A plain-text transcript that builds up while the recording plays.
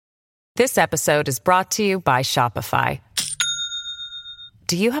This episode is brought to you by Shopify.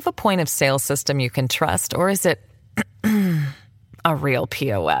 Do you have a point of sale system you can trust, or is it a real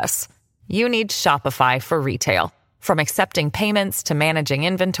POS? You need Shopify for retail. From accepting payments to managing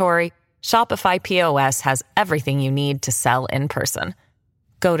inventory, Shopify POS has everything you need to sell in person.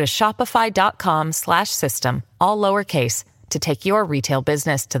 Go to shopify.com/system, all lowercase, to take your retail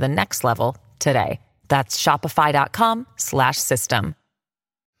business to the next level today. That's shopify.com/system.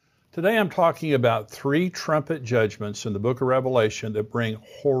 Today I'm talking about 3 trumpet judgments in the book of Revelation that bring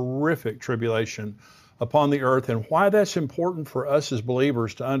horrific tribulation upon the earth, and why that's important for us as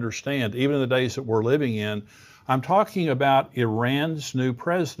believers to understand, even in the days that we're living in. I'm talking about Iran's new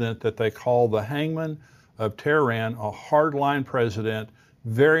president that they call the Hangman of Tehran, a hardline president,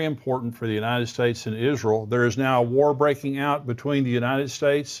 very important for the United States and Israel. There is now a war breaking out between the United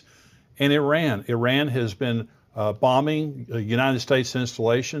States and Iran. Iran has been bombing United States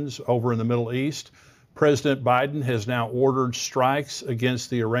installations over in the Middle East. President Biden has now ordered strikes against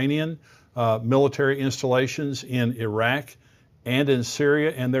the Iranian military installations in Iraq and in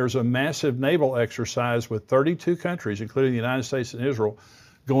Syria, and there's a massive naval exercise with 32 countries, including the United States and Israel,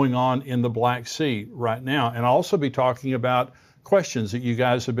 going on in the Black Sea right now. And I'll also be talking about questions that you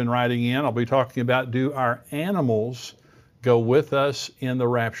guys have been writing in. I'll be talking about, do our animals go with us in the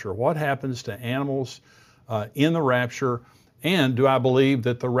rapture? What happens to animals in the rapture? And do I believe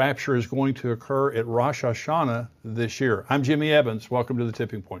that the rapture is going to occur at Rosh Hashanah this year? I'm Jimmy Evans. Welcome to the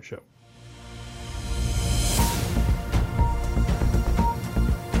Tipping Point Show.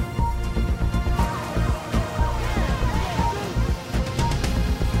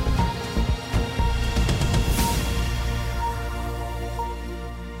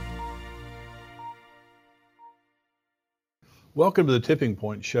 Welcome to the Tipping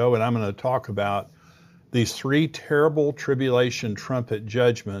Point Show, and I'm going to talk about these 3 terrible tribulation trumpet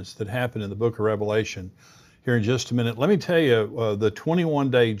judgments that happen in the book of Revelation here in just a minute. Let me tell you the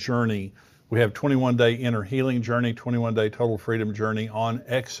 21-day journey. We have 21-day inner healing journey, 21-day total freedom journey on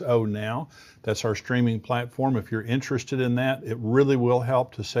XO Now. That's our streaming platform. If you're interested in that, it really will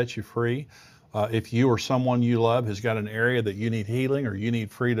help to set you free. If you or someone you love has got an area that you need healing or you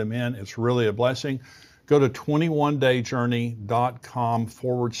need freedom in, it's really a blessing. Go to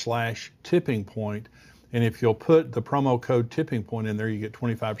 21dayjourney.com/tipping point. And if you'll put the promo code Tipping Point in there, you get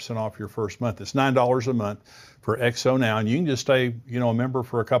 25% off your first month. It's $9 a month for XO Now. And you can just stay, a member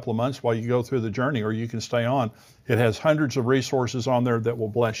for a couple of months while you go through the journey, or you can stay on. It has hundreds of resources on there that will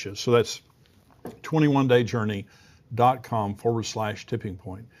bless you. So that's 21dayjourney.com/tipping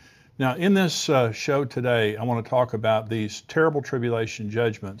point. Now, in this show today, I want to talk about these terrible tribulation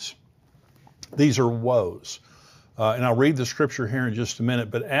judgments. These are woes. And I'll read the scripture here in just a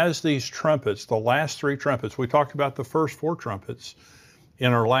minute. But as these trumpets, the last 3 trumpets, we talked about the first 4 trumpets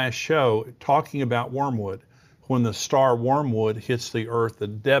in our last show, talking about wormwood. When the star wormwood hits the earth, the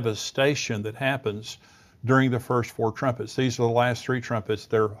devastation that happens during the first 4 trumpets. These are the last 3 trumpets.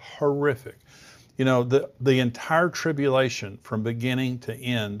 They're horrific. The entire tribulation from beginning to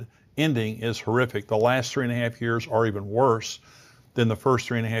ending is horrific. The last 3.5 years are even worse than the first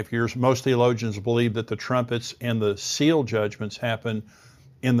 3.5 years. Most theologians believe that the trumpets and the seal judgments happen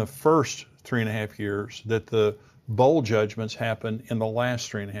in the first 3.5 years, that the bowl judgments happen in the last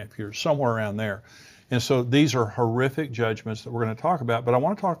 3.5 years, somewhere around there. And so these are horrific judgments that we're going to talk about. But I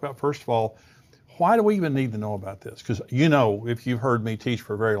want to talk about, first of all, why do we even need to know about this? Because if you've heard me teach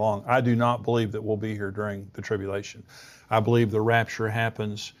for very long, I do not believe that we'll be here during the tribulation. I believe the rapture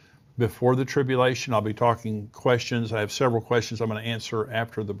happens before the tribulation. I'll be talking questions. I have several questions I'm going to answer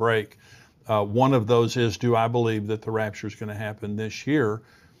after the break. One of those is, do I believe that the rapture is going to happen this year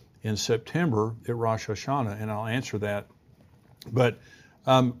in September at Rosh Hashanah? And I'll answer that. But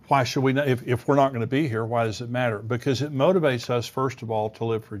why should we, if we're not going to be here, why does it matter? Because it motivates us, first of all, to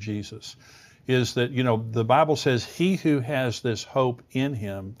live for Jesus. Is that, the Bible says, he who has this hope in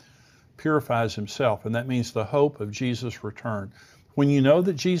him purifies himself. And that means the hope of Jesus' return. When you know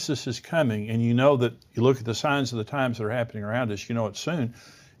that Jesus is coming, and you know that you look at the signs of the times that are happening around us, you know it's soon,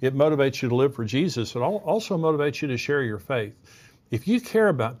 it motivates you to live for Jesus. It also motivates you to share your faith. If you care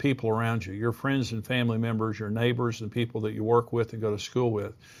about people around you, your friends and family members, your neighbors and people that you work with and go to school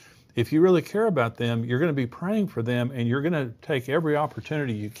with, if you really care about them, you're going to be praying for them, and you're going to take every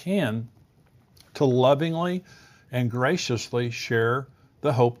opportunity you can to lovingly and graciously share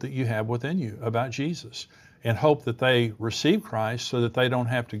the hope that you have within you about Jesus, and hope that they receive Christ so that they don't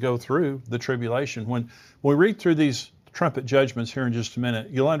have to go through the tribulation. When we read through these trumpet judgments here in just a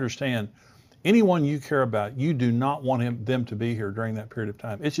minute, you'll understand anyone you care about, you do not want them to be here during that period of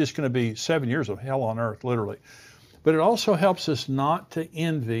time. It's just going to be 7 years of hell on earth, literally. But it also helps us not to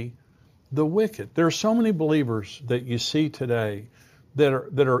envy the wicked. There are so many believers that you see today that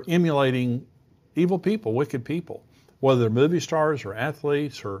are emulating evil people, wicked people, whether they're movie stars or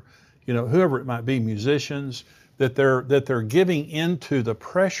athletes or whoever it might be, musicians, that they're giving into the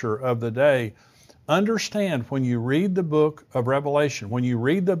pressure of the day. Understand, when you read the book of Revelation, when you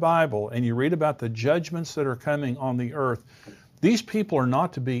read the Bible and you read about the judgments that are coming on the earth, these people are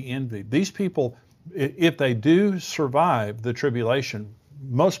not to be envied. These people, if they do survive the tribulation,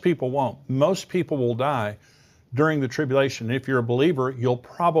 most people won't. Most people will die during the tribulation. If you're a believer, you'll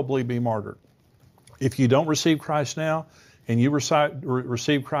probably be martyred. If you don't receive Christ now and you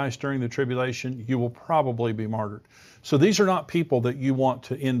receive Christ during the tribulation, you will probably be martyred. So these are not people that you want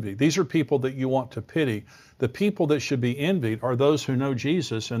to envy. These are people that you want to pity. The people that should be envied are those who know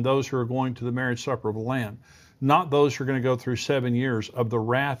Jesus and those who are going to the marriage supper of the Lamb, not those who are going to go through 7 years of the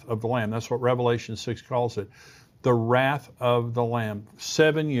wrath of the Lamb. That's what Revelation 6 calls it. The wrath of the Lamb.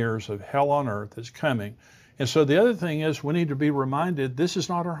 7 years of hell on earth is coming. And so the other thing is, we need to be reminded this is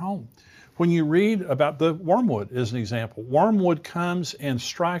not our home. When you read about the wormwood as an example, wormwood comes and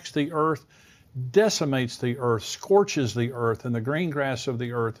strikes the earth, decimates the earth, scorches the earth and the green grass of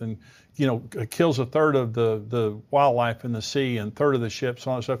the earth, and kills a third of the wildlife in the sea and a third of the ships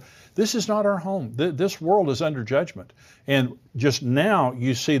and all that stuff. This is not our home. This world is under judgment. And just now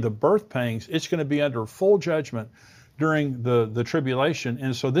you see the birth pangs. It's going to be under full judgment during the tribulation.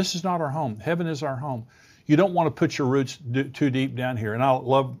 And so this is not our home. Heaven is our home. You don't want to put your roots too deep down here. And I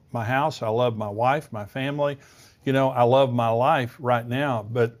love my house. I love my wife, my family. I love my life right now,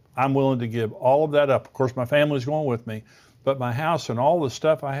 but I'm willing to give all of that up. Of course, my family's going with me, but my house and all the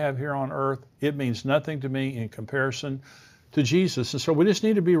stuff I have here on earth, it means nothing to me in comparison to Jesus. And so we just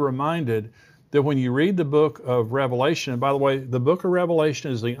need to be reminded that when you read the book of Revelation, and by the way, the book of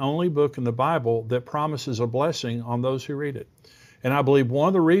Revelation is the only book in the Bible that promises a blessing on those who read it. And I believe one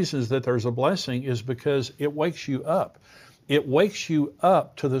of the reasons that there's a blessing is because it wakes you up. It wakes you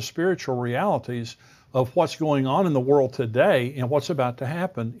up to the spiritual realities of what's going on in the world today and what's about to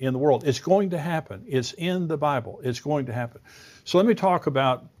happen in the world. It's going to happen. It's in the Bible. It's going to happen. So let me talk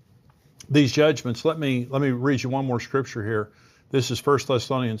about these judgments. Let me read you one more scripture here. This is 1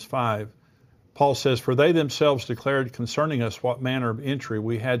 Thessalonians 5. Paul says, "For they themselves declared concerning us what manner of entry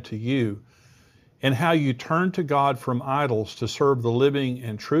we had to you, and how you turned to God from idols to serve the living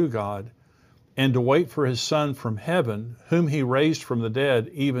and true God, and to wait for his Son from heaven, whom he raised from the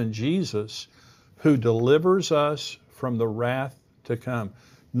dead, even Jesus, who delivers us from the wrath to come."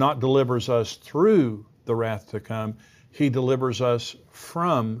 Not delivers us through the wrath to come. He delivers us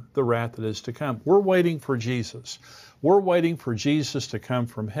from the wrath that is to come. We're waiting for Jesus. We're waiting for Jesus to come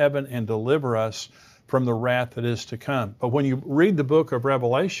from heaven and deliver us from the wrath that is to come. But when you read the book of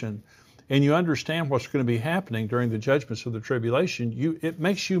Revelation and you understand what's going to be happening during the judgments of the tribulation, it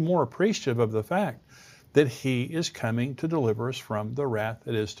makes you more appreciative of the fact that he is coming to deliver us from the wrath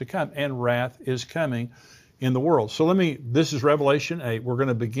that is to come. And wrath is coming in the world. So this is Revelation 8. We're going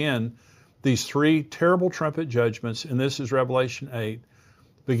to begin these 3 terrible trumpet judgments, and this is Revelation 8,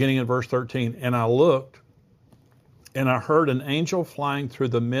 beginning in verse 13. "And I looked, and I heard an angel flying through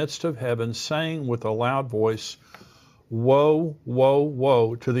the midst of heaven, saying with a loud voice, Woe, woe,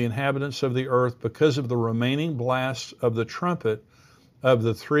 woe to the inhabitants of the earth, because of the remaining blast of the trumpet of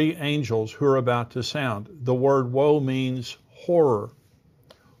the 3 angels who are about to sound." The word woe means horror.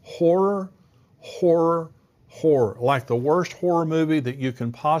 Horror, horror, horror. Like the worst horror movie that you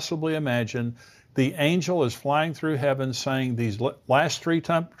can possibly imagine, the angel is flying through heaven saying these last 3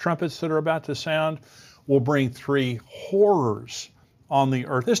 trumpets that are about to sound will bring 3 horrors on the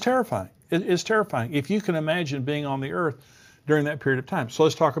earth. It's terrifying. It's terrifying if you can imagine being on the earth during that period of time. So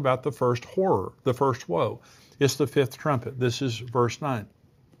let's talk about the first horror, the first woe. It's the 5th trumpet. This is verse 9.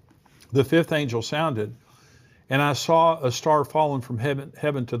 "The 5th angel sounded, and I saw a star fallen from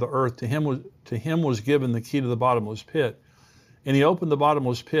heaven to the earth. To him was given the key to the bottomless pit. And he opened the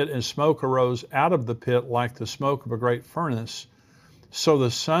bottomless pit, and smoke arose out of the pit like the smoke of a great furnace. So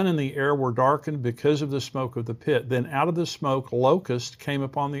the sun and the air were darkened because of the smoke of the pit. Then out of the smoke locusts came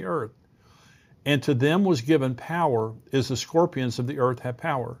upon the earth. And to them was given power, as the scorpions of the earth have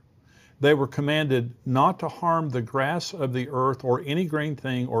power. They were commanded not to harm the grass of the earth or any green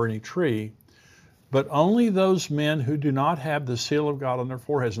thing or any tree, but only those men who do not have the seal of God on their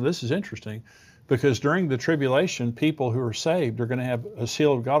foreheads." And this is interesting, because during the tribulation, people who are saved are going to have a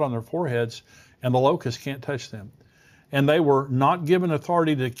seal of God on their foreheads, and the locusts can't touch them. And they were not given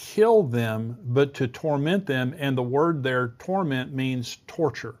authority to kill them, but to torment them. And the word there, torment, means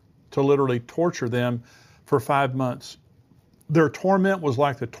torture, to literally torture them for 5 months. Their torment was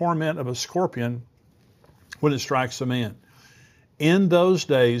like the torment of a scorpion when it strikes a man. In those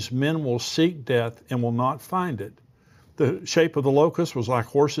days, men will seek death and will not find it. The shape of the locust was like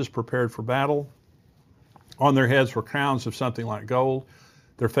horses prepared for battle. On their heads were crowns of something like gold.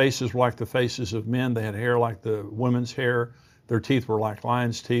 Their faces were like the faces of men. They had hair like the women's hair. Their teeth were like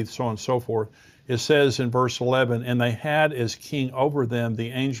lions' teeth, so on and so forth. It says in verse 11, and they had as king over them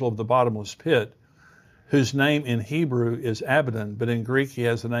the angel of the bottomless pit, whose name in Hebrew is Abaddon, but in Greek he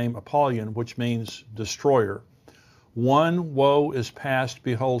has the name Apollyon, which means destroyer. One woe is past,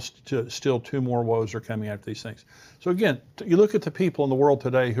 behold, still two more woes are coming after these things. So again, you look at the people in the world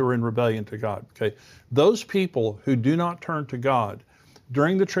today who are in rebellion to God. Okay, those people who do not turn to God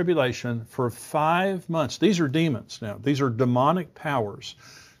during the tribulation for 5 months, these are demons now, these are demonic powers.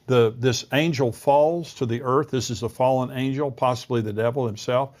 This angel falls to the earth. This is a fallen angel, possibly the devil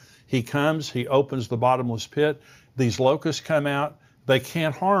himself. He comes, he opens the bottomless pit. These locusts come out. They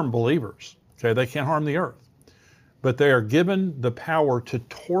can't harm believers. Okay, they can't harm the earth. But they are given the power to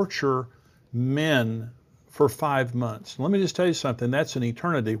torture men for 5 months. Let me just tell you something. That's an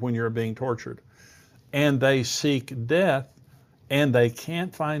eternity when you're being tortured. And they seek death, and they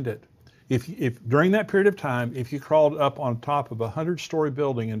can't find it. If during that period of time, if you crawled up on top of a 100-story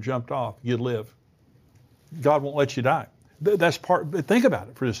building and jumped off, you'd live. God won't let you die. That's part. But think about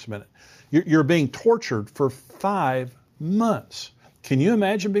it for just a minute. You're being tortured for 5 months. Can you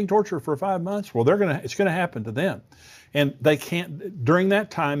imagine being tortured for 5 months? Well, it's going to happen to them. And they can't, during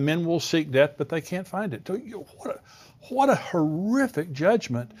that time, men will seek death, but they can't find it. So, what a horrific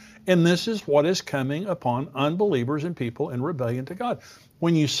judgment. And this is what is coming upon unbelievers and people in rebellion to God.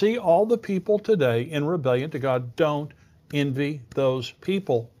 When you see all the people today in rebellion to God, don't envy those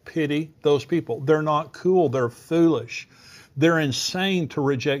people. Pity those people. They're not cool. They're foolish. They're insane to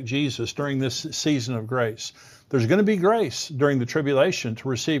reject Jesus during this season of grace. There's going to be grace during the tribulation to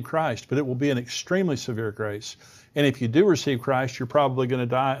receive Christ, but it will be an extremely severe grace. And if you do receive Christ, you're probably going to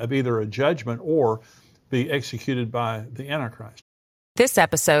die of either a judgment or be executed by the Antichrist. This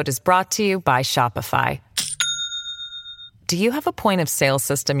episode is brought to you by Shopify. Do you have a point of sale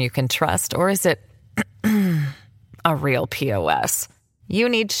system you can trust, or is it a real POS? You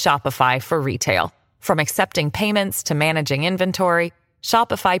need Shopify for retail. From accepting payments to managing inventory,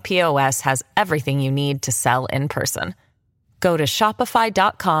 Shopify POS has everything you need to sell in person. Go to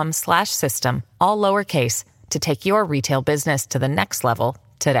shopify.com/system, all lowercase, to take your retail business to the next level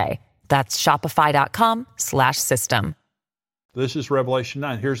today. That's shopify.com/system. This is Revelation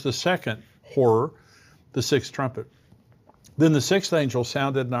 9. Here's the second horror, the sixth trumpet. Then the sixth angel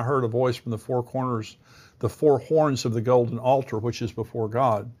sounded, and I heard a voice from the four corners, the four horns of the golden altar, which is before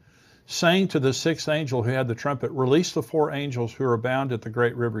God, saying to the sixth angel who had the trumpet, release the four angels who are bound at the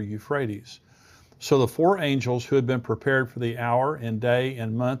great river Euphrates. So the four angels who had been prepared for the hour and day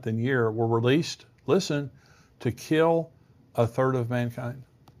and month and year were released, listen, to kill a third of mankind.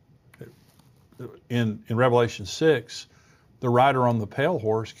 In Revelation 6, the rider on the pale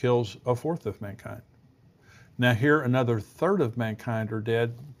horse kills a fourth of mankind. Now here another third of mankind are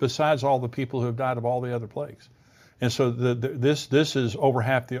dead, besides all the people who have died of all the other plagues. And so this is over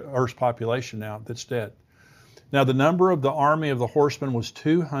half the earth's population now that's dead. Now the number of the army of the horsemen was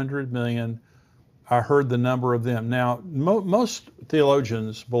 200 million. I heard the number of them. Now most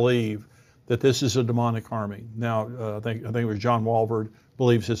theologians believe that this is a demonic army. Now I think it was John Walvoord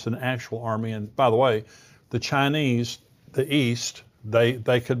believes it's an actual army. And by the way, the Chinese, the East,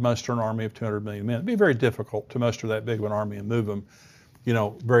 they could muster an army of 200 million men. It'd be very difficult to muster that big of an army and move them,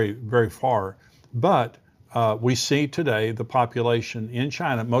 very, very far. But we see today the population in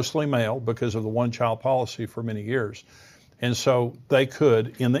China, mostly male because of the one-child policy for many years. And so they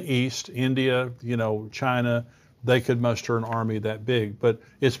could, in the East, India, China, they could muster an army that big. But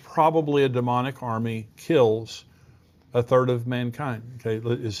it's probably a demonic army, kills a third of mankind. Okay,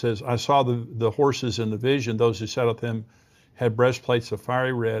 it says, I saw the horses in the vision, those who sat with them had breastplates of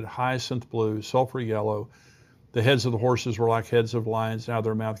fiery red, hyacinth blue, sulfur yellow. The heads of the horses were like heads of lions. Out of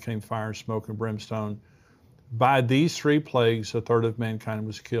their mouth came fire and smoke and brimstone. By these three plagues, a third of mankind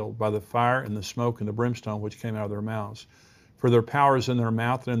was killed, by the fire and the smoke and the brimstone which came out of their mouths. For their power is in their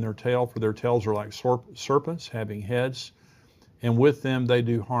mouth and in their tail, for their tails are like serpents having heads, and with them they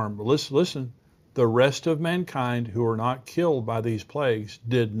do harm. But listen, the rest of mankind who are not killed by these plagues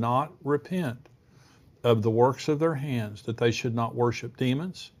did not repent of the works of their hands, that they should not worship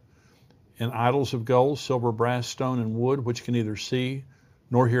demons and idols of gold, silver, brass, stone, and wood, which can neither see,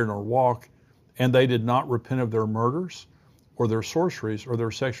 nor hear, nor walk. And they did not repent of their murders, or their sorceries, or their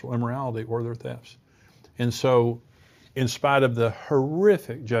sexual immorality, or their thefts. And so, in spite of the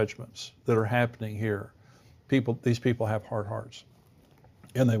horrific judgments that are happening here, these people have hard hearts,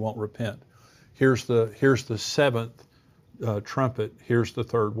 and they won't repent. Here's the seventh trumpet, here's the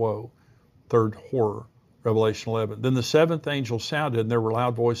third woe, third horror, Revelation 11. Then the seventh angel sounded, and there were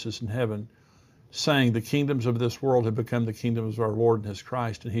loud voices in heaven, saying, the kingdoms of this world have become the kingdoms of our Lord and his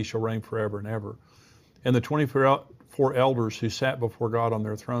Christ, and he shall reign forever and ever. And the 24 elders who sat before God on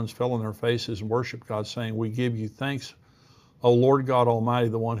their thrones fell on their faces and worshiped God, saying, we give you thanks, O Lord God Almighty,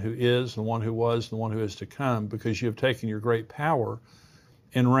 the one who is, the one who was, and the one who is to come, because you have taken your great power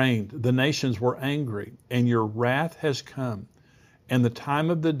and reigned. The nations were angry, and your wrath has come, and the time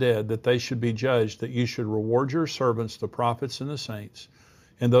of the dead, that they should be judged, that you should reward your servants, the prophets and the saints,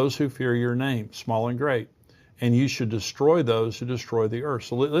 and those who fear your name, small and great, and you should destroy those who destroy the earth.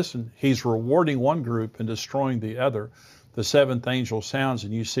 So listen, he's rewarding one group and destroying the other. The seventh angel sounds,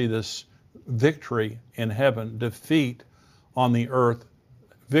 and you see this victory in heaven, defeat on the earth,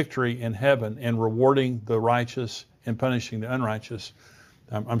 victory in heaven, and rewarding the righteous and punishing the unrighteous.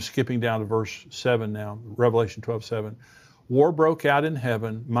 I'm skipping down to verse 7 now, Revelation 12:7. War broke out in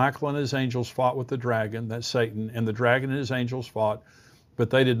heaven. Michael and his angels fought with the dragon, that's Satan, and the dragon and his angels fought, but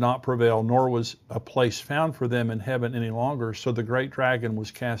they did not prevail, nor was a place found for them in heaven any longer. So the great dragon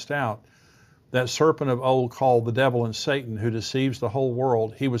was cast out, that serpent of old called the devil and Satan, who deceives the whole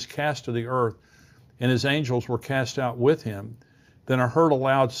world. He was cast to the earth, and his angels were cast out with him. Then I heard a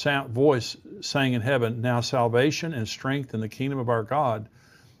loud voice saying in heaven, now salvation and strength in the kingdom of our God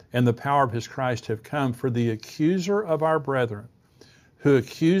and the power of his Christ have come, for the accuser of our brethren, who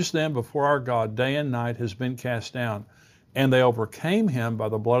accused them before our God day and night, has been cast down. And they overcame him by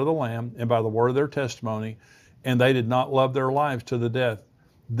the blood of the Lamb and by the word of their testimony, and they did not love their lives to the death.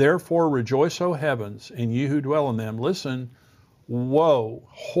 Therefore rejoice, O heavens, and you who dwell in them. Listen, woe,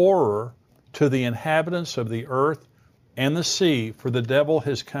 horror to the inhabitants of the earth and the sea, for the devil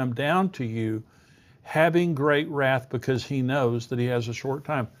has come down to you, having great wrath, because he knows that he has a short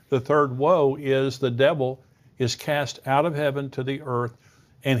time. The third woe is the devil is cast out of heaven to the earth,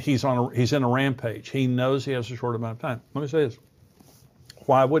 and he's in a rampage. He knows he has a short amount of time. Let me say this.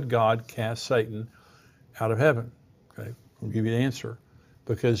 Why would God cast Satan out of heaven? Okay, I'll give you the answer.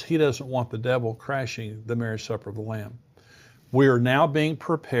 Because he doesn't want the devil crashing the marriage supper of the Lamb. We are now being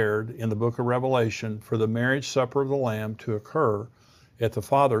prepared in the book of Revelation for the marriage supper of the Lamb to occur at the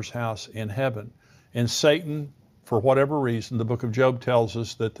Father's house in heaven. And Satan, for whatever reason, the book of Job tells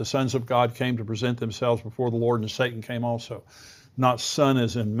us that the sons of God came to present themselves before the Lord, and Satan came also. Not son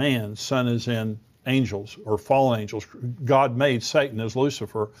as in man, son as in angels or fallen angels. God made Satan as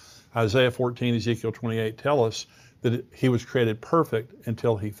Lucifer. Isaiah 14, Ezekiel 28 tell us that he was created perfect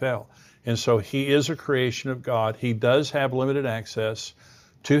until he fell. And so he is a creation of God. He does have limited access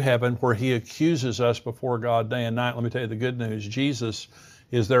to heaven, where he accuses us before God day and night. Let me tell you the good news. Jesus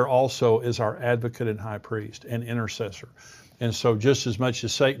is there also as our advocate and high priest and intercessor. And so just as much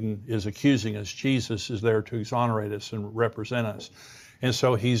as Satan is accusing us, Jesus is there to exonerate us and represent us. And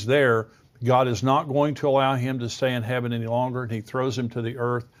so he's there. God is not going to allow him to stay in heaven any longer, and he throws him to the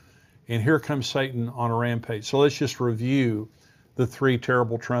earth. And here comes Satan on a rampage. So let's just review the three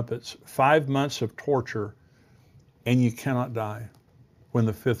terrible trumpets. 5 months of torture, and you cannot die when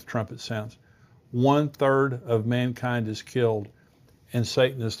the fifth trumpet sounds. 1/3 of mankind is killed, and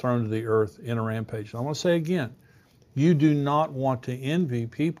Satan is thrown to the earth in a rampage. I want to say again, you do not want to envy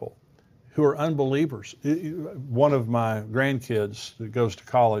people who are unbelievers. One of my grandkids that goes to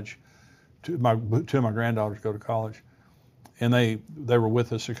college, two of my granddaughters go to college, and they were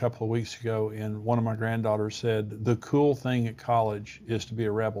with us a couple of weeks ago, and one of my granddaughters said, the cool thing at college is to be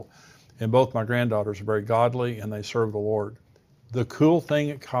a rebel. And both my granddaughters are very godly, and they serve the Lord. The cool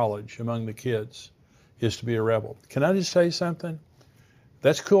thing at college among the kids is to be a rebel. Can I just say something?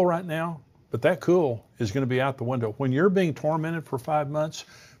 That's cool right now, but that cool is going to be out the window. When you're being tormented for 5 months,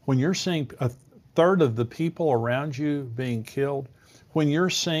 when you're seeing 1/3 of the people around you being killed, when you're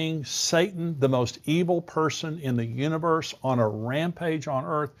seeing Satan, the most evil person in the universe, on a rampage on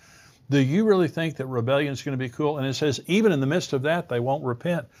earth, do you really think that rebellion is going to be cool? And it says, even in the midst of that, they won't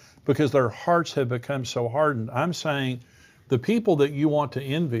repent because their hearts have become so hardened. I'm saying the people that you want to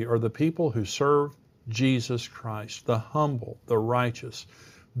envy are the people who serve Jesus Christ, the humble, the righteous,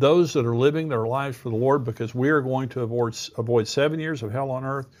 those that are living their lives for the Lord, because we are going to avoid 7 years of hell on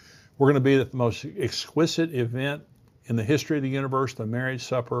earth. We're going to be at the most exquisite event in the history of the universe, the marriage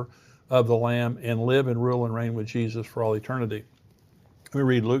supper of the Lamb, and live and rule and reign with Jesus for all eternity. Let me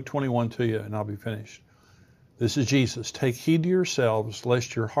read Luke 21 to you, and I'll be finished. This is Jesus. Take heed to yourselves,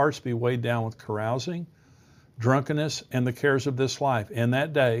 lest your hearts be weighed down with carousing, drunkenness, and the cares of this life. And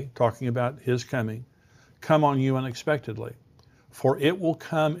that day, talking about his coming, come on you unexpectedly. For it will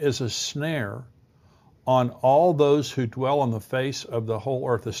come as a snare on all those who dwell on the face of the whole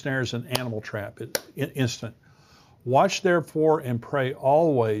earth. The snare is an animal trap, instant. Watch therefore and pray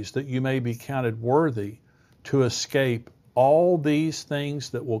always that you may be counted worthy to escape all these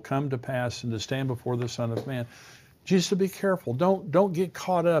things that will come to pass and to stand before the Son of Man. Jesus, to be careful. Don't get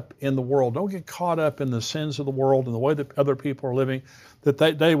caught up in the world. Don't get caught up in the sins of the world and the way that other people are living,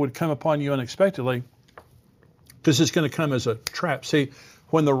 that they would come upon you unexpectedly, because it's going to come as a trap. See,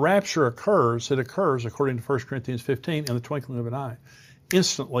 when the rapture occurs, it occurs, according to 1 Corinthians 15, in the twinkling of an eye.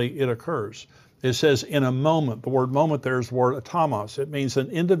 Instantly it occurs. It says in a moment. The word moment there is the word atomos. It means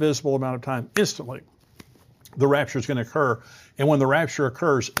an indivisible amount of time. Instantly, the rapture is going to occur. And when the rapture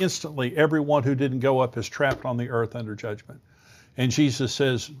occurs, instantly, everyone who didn't go up is trapped on the earth under judgment. And Jesus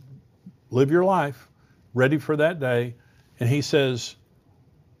says, live your life, ready for that day. And he says,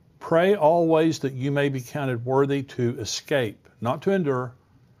 pray always that you may be counted worthy to escape, not to endure.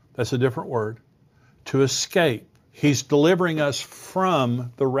 That's a different word. To escape. He's delivering us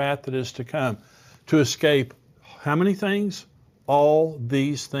from the wrath that is to come. To escape how many things? All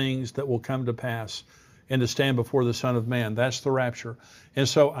these things that will come to pass, and to stand before the Son of Man. That's the rapture. And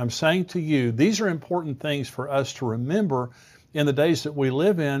so I'm saying to you, these are important things for us to remember in the days that we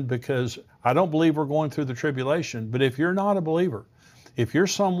live in, because I don't believe we're going through the tribulation. But if you're not a believer, if you're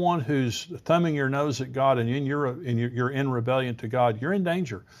someone who's thumbing your nose at God and you're in rebellion to God, you're in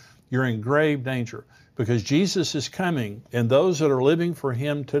danger. You're in grave danger, because Jesus is coming, and those that are living for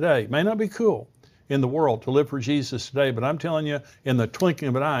him today, may not be cool in the world to live for Jesus today, but I'm telling you, in the twinkling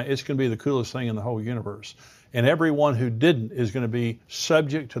of an eye, it's going to be the coolest thing in the whole universe. And everyone who didn't is going to be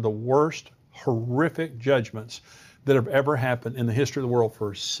subject to the worst, horrific judgments that have ever happened in the history of the world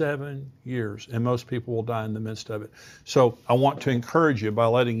for 7 years, and most people will die in the midst of it. So I want to encourage you by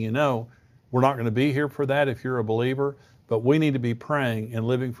letting you know, we're not going to be here for that if you're a believer, but we need to be praying and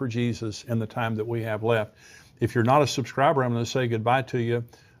living for Jesus in the time that we have left. If you're not a subscriber, I'm going to say goodbye to you.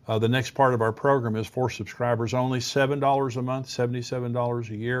 The next part of our program is for subscribers only, $7 a month, $77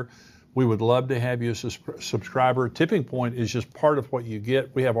 a year. We would love to have you as a subscriber. Tipping Point is just part of what you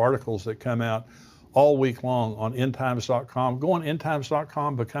get. We have articles that come out all week long on endtimes.com. Go on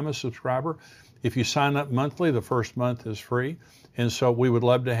endtimes.com, become a subscriber. If you sign up monthly, the first month is free. And so we would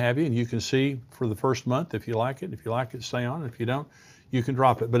love to have you. And you can see for the first month if you like it. If you like it, stay on. If you don't, you can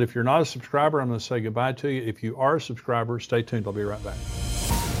drop it. But if you're not a subscriber, I'm going to say goodbye to you. If you are a subscriber, stay tuned. I'll be right back.